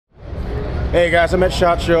Hey guys, I'm at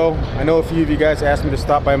SHOT Show. I know a few of you guys asked me to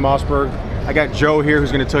stop by Mossberg. I got Joe here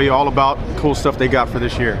who's going to tell you all about the cool stuff they got for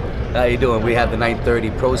this year. How you doing? We have the 930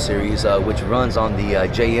 Pro Series, which runs on the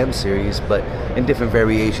JM series, but in different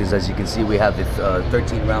variations. As you can see, we have the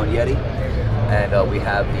 13-round Yeti, and we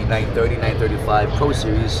have the 930, 935 Pro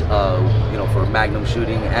Series, you know, for magnum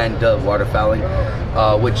shooting and waterfowling,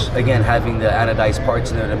 which again, having the anodized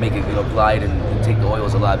parts in there to make it, you know, glide and take the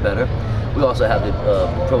oils a lot better. We also have the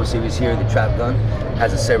Pro Series here. The trap gun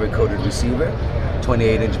has a Cerakoted receiver,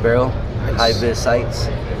 28-inch barrel, high-vis sights,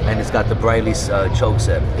 and it's got the Briley choke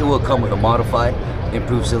set. It will come with a modified,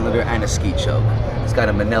 improved cylinder, and a ski choke. It's got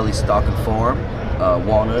a Manelli stock and form,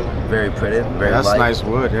 walnut, very pretty, very light. That's nice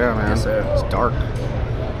wood, yeah, man. Yes, sir. It's dark.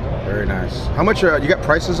 Very nice. How much, you got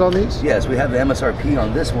prices on these? Yes, we have the MSRP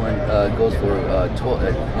on this one, goes for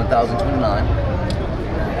 $1,029.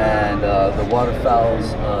 And the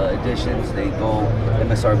waterfowls editions, they go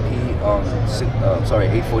MSRP on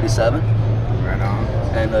 $847. Right on.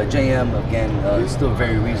 And JM again is still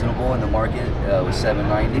very reasonable in the market with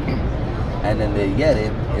 $790. And then the Yeti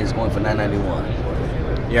is going for $991.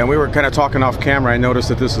 Yeah, and we were kind of talking off camera. I noticed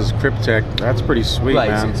that this is Cryptek. That's pretty sweet, right,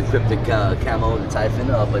 man. It's a Cryptek camo, the Typhon,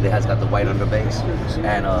 but it has got the white underbase,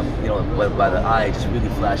 and you know, by the eye, it just really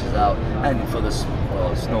flashes out. And for the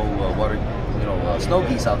snow water, you know, snow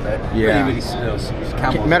geese out there, yeah. really,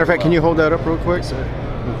 camo. Matter of fact, can you hold that up real quick? So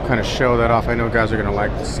we'll kind of show that off. I know guys are gonna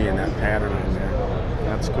like seeing that pattern in there.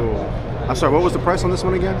 That's cool. I'm sorry, what was the price on this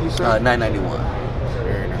one again? You said $991.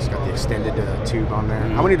 Very nice. Got the extended tube on there.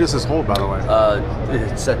 How many does this hold, by the way?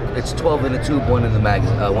 It's 12 in the tube, one in the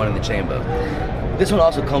magazine, one in the chamber. This one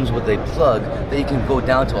also comes with a plug that you can go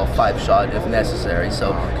down to a 5-shot if necessary.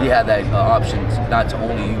 So you have that option not to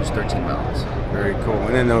only use 13 rounds. Very cool.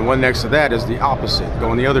 And then the one next to that is the opposite,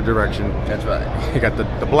 going the other direction. That's right. You got the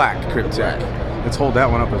black Cryptek. Let's hold that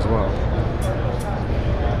one up as well.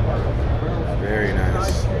 Very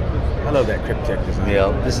nice. I love that Cryptek design.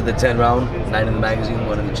 Yeah, this is the 10-round, 9 in the magazine,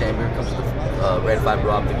 1 in the chamber. Comes with the red fiber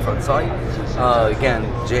optic front sight. Again,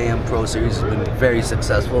 JM Pro Series has been very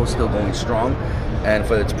successful, still going strong. And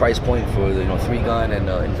for its price point, for the 3-gun and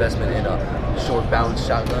investment in a short balance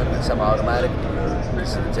shotgun and semi-automatic, this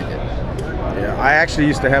is the ticket. Yeah, I actually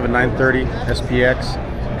used to have a 930 SPX,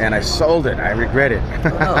 and I sold it. I regret it.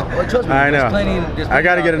 Well, trust me, I know. there's I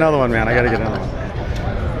got to get another one, man. I got to get another one.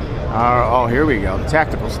 Oh, here we go. The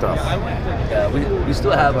tactical stuff. Yeah, we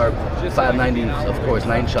still have our 590, of course,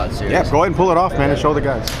 9-shot series. Yeah, go ahead and pull it off, man, and show the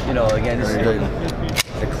guys. You know, again, this is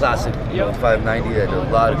the classic, 590 that a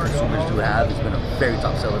lot of consumers do have. It's been a very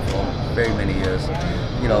top seller for very many years.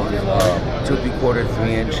 You know, 2 3/4,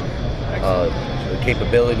 3-inch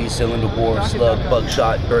capability, cylinder bore, slug,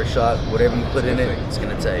 buckshot, birdshot, whatever you put in it, it's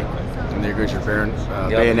gonna take. And there goes your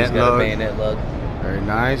bayonet lug. Bayonet lug. Very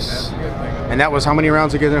nice. And that was how many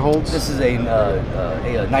rounds again it holds? This is a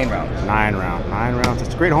 9-round. 9 rounds.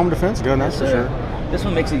 It's great home defense gun, that's for sure. This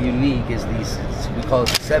one makes it unique. Is these, we call it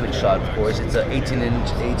the 7-shot, of course. It's an 18 and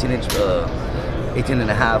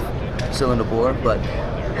a half cylinder bore, but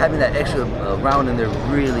having that extra round in there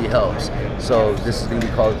really helps. So this is going to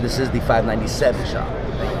be called, this is the 597 shot.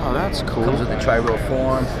 Oh, that's cool. Comes with the tri-rail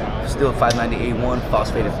form, still 590A1,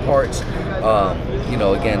 phosphated parts. You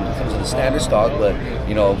know, again, comes with the standard stock, but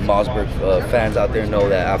you know, Mossberg fans out there know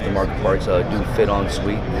that aftermarket parts do fit on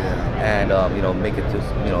sweet, and you know, make it to,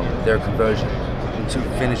 you know, their conversion. Into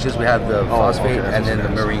finishes, we have the phosphate and then the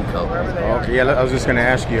marine coat. Okay, yeah, I was just going to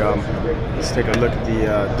ask you, let's take a look at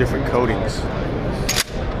the different coatings.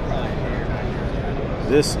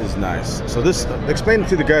 This is nice. So this, explain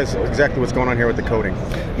to the guys exactly what's going on here with the coating.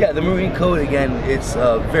 Yeah, the marine coat, again, it's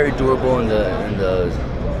very durable in the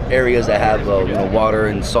areas that have you know, water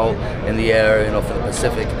and salt in the air, you know, for the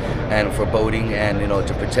Pacific and for boating and, you know,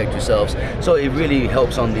 to protect yourselves. So it really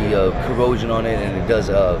helps on the corrosion on it, and it does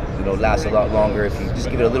you know, last a lot longer if you just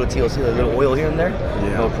give it a little TLC, a little oil here and there.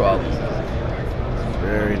 Yeah. No problem.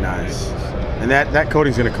 Very nice. And that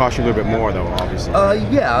coating's going to cost you a little bit more, though, obviously.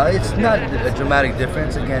 Yeah, it's not a dramatic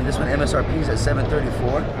difference. Again, this one MSRP is at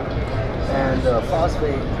 $734, and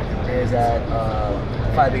phosphate is at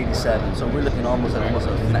 $587. So we're looking almost at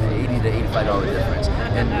an $80 to $85 difference,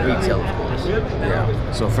 and retail, of course.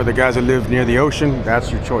 Yeah. So for the guys that live near the ocean,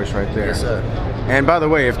 that's your choice right there. Yes, sir. And by the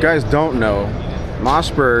way, if guys don't know,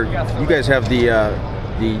 Mossberg, you guys have the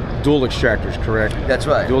dual extractors, correct? That's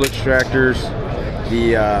right. Dual extractors.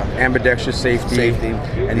 The ambidextrous safety,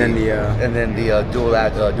 and then the dual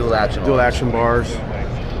action bars,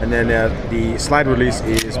 and then the slide release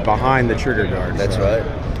is behind the trigger guard. That's right.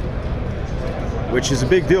 Which is a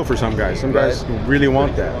big deal for some guys. Some guys really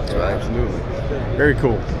want that. That's right. Absolutely. Very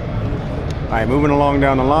cool. All right, moving along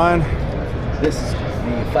down the line. This is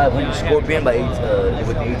the 500 Scorpion by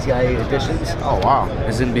with the ATI editions. Oh wow!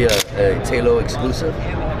 It's gonna be a Tailo exclusive. Look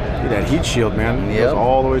at that heat shield, man. It Yep. goes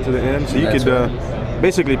all the way to the end, so you That's could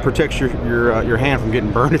basically protect your hand from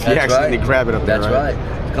getting burned if you accidentally grab it up there. That's right.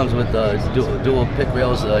 It comes with dual pick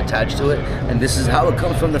rails attached to it, and this is how it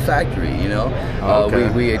comes from the factory. You know, Okay.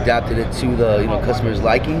 we adapted it to the customers'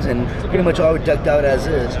 likings, and pretty much all decked out as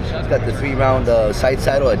is. It's got the 3-round sight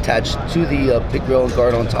saddle attached to the pick rail and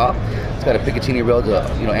guard on top. It's got a Picatinny rail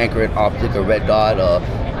to anchor an optic, a red dot,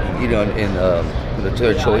 in the to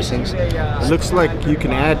their choicings. It looks like you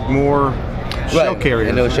can add more shell carriers.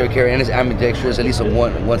 And those shell carrier, and it's ambidextrous, at least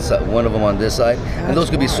one of them on this side, and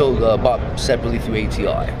those could be sold bought separately through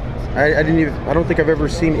ATI. I don't think I've ever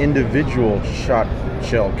seen individual shot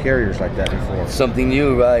shell carriers like that before. Something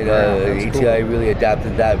new, right? Yeah, ATI really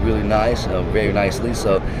adapted that really nice, very nicely.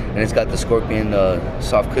 So, and it's got the Scorpion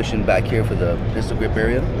soft cushion back here for the pistol grip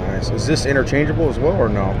area. Nice. Is this interchangeable as well, or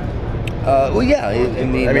no? Well, yeah. I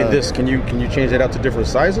mean, this can you change that out to different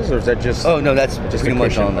sizes, or is that just? Oh no, that's just pretty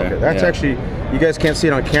much on there. Okay. That's actually, you guys can't see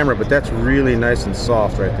it on camera, but that's really nice and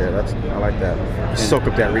soft right there. I like that. Soak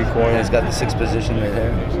up that recoil. And it's got the 6 position right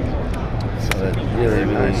there, so it really,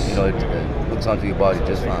 nice. it hooks onto your body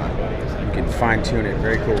just fine. You can fine tune it.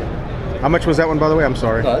 Very cool. How much was that one, by the way? I'm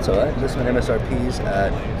sorry. No, that's all right. This one MSRP is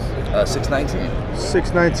at $619.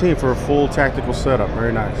 $619 for a full tactical setup.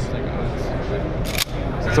 Very nice.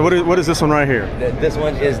 So what is this one right here? This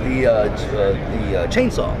one is the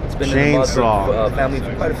chainsaw. It's been in the Mossberg family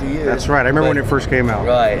for quite a few years. That's right. I remember when it first came out.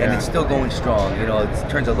 Right, yeah. and it's still going strong. It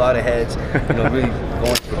turns a lot of heads. Really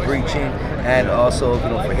going for breaching, and also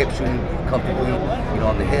for hip shooting comfortably.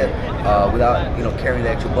 On the hip without carrying the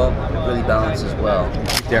extra bump. It really balances well.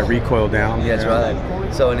 Keep that recoil down. Yeah, that's right.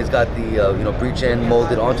 So, and it's got the breech end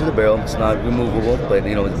molded onto the barrel. It's not removable, but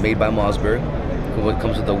it's made by Mossberg. What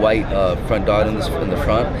comes with the white front dot in the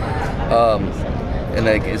front, and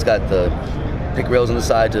then it's got the pick rails on the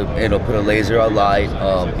side to put a laser, a light,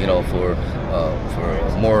 for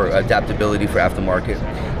more adaptability for aftermarket.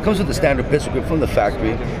 Comes with the standard pistol grip from the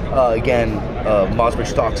factory. Again, Mossberg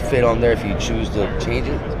stocks fit on there if you choose to change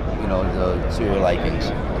it, to your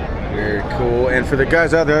likings. Very cool. And for the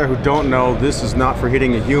guys out there who don't know, this is not for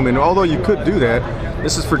hitting a human, although you could do that.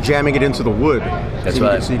 This is for jamming it into the wood. That's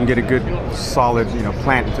right. So you can get a good, solid,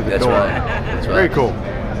 plant into the door. That's right. Very cool.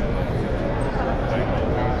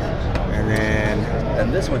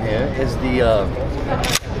 And this one here is the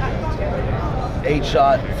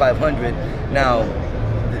 8-shot 500. Now,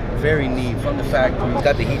 very neat from the factory. It's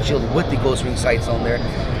got the heat shield with the ghost ring sights on there,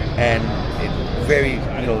 and it's very,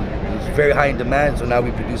 very high in demand. So now we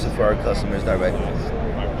produce it for our customers directly.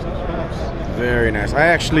 very nice. I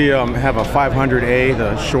actually have a 500A,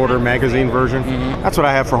 the shorter magazine version. That's what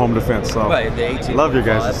I have for home defense. So right, the 18. Love your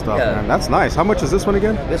guys' stuff, man. That's nice. How much is this one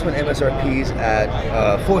again? This one MSRP's at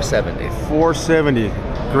 $470. $470.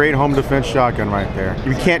 Great home defense shotgun right there.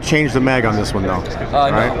 You can't change the mag on this one though,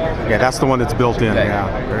 right? No. Yeah, that's the one that's built in. Okay.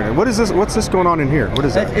 Yeah. What is this? What's this going on in here? What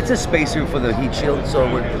is that? It's a spacer for the heat shield. So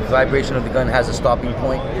with the vibration of the gun has a stopping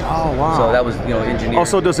point. Oh wow. So that was engineered.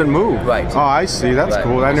 Also, it doesn't move. Right. Oh, I see. That's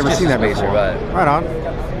cool. I've never seen that spacer, before. Right. Right on.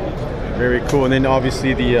 Very cool. And then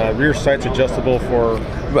obviously the rear sight's adjustable for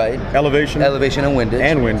elevation and windage.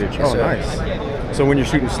 Yes, Yes, oh, sir. nice. So when you're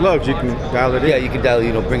shooting slugs, you can dial it in. Yeah, you can dial,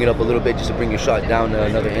 bring it up a little bit just to bring your shot down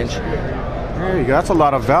another inch. There you go. That's a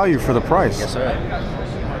lot of value for the price. Yes, sir.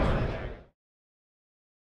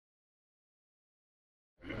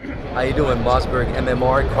 How you doing? Mossberg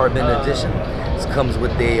MMR Carbon Edition. This comes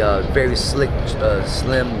with a very slick,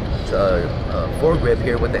 slim foregrip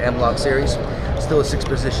here with the M-Lock series. Still a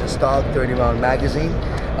 6-position stock, 30-round magazine.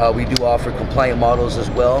 We do offer compliant models as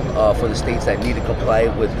well for the states that need to comply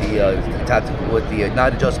with the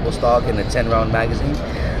non-adjustable stock and the 10-round magazine.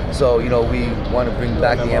 So we want to bring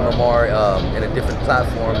back the MMR in a different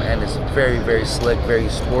platform, and it's very, very slick, very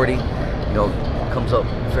sporty. Comes up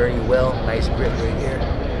very well. Nice grip right here.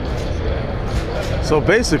 So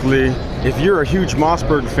basically, if you're a huge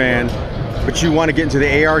Mossberg fan, but you want to get into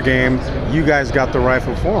the AR game, you guys got the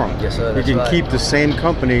rifle for them. Yes, sir. You can keep the same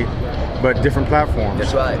company, but different platforms.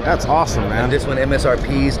 That's right. That's awesome, man. And this one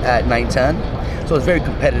MSRP's at $910. So it's very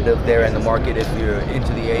competitive there in the market if you're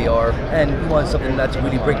into the AR and you want something that's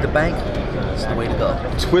really break the bank. It's the way to go.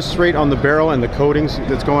 Twist rate on the barrel and the coatings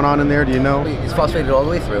that's going on in there, do you know? It's phosphated all the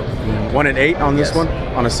way through. 1 and 8 on this one,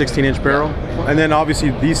 on a 16-inch barrel. Yeah. And then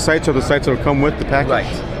obviously these sights are the sights that will come with the package. Right.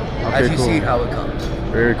 Okay, as you cool. see how it comes.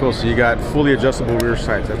 Very cool. So you got fully adjustable rear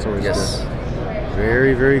sights. That's always good.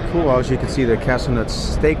 Very, very cool. Obviously you can see the castle nuts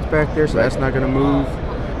staked back there, so that's not going to move.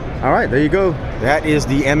 All right, there you go. That is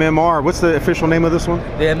the MMR. What's the official name of this one?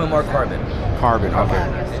 The MMR Carbon. Carbon.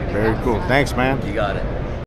 Okay. Very cool. Thanks, man. You got it.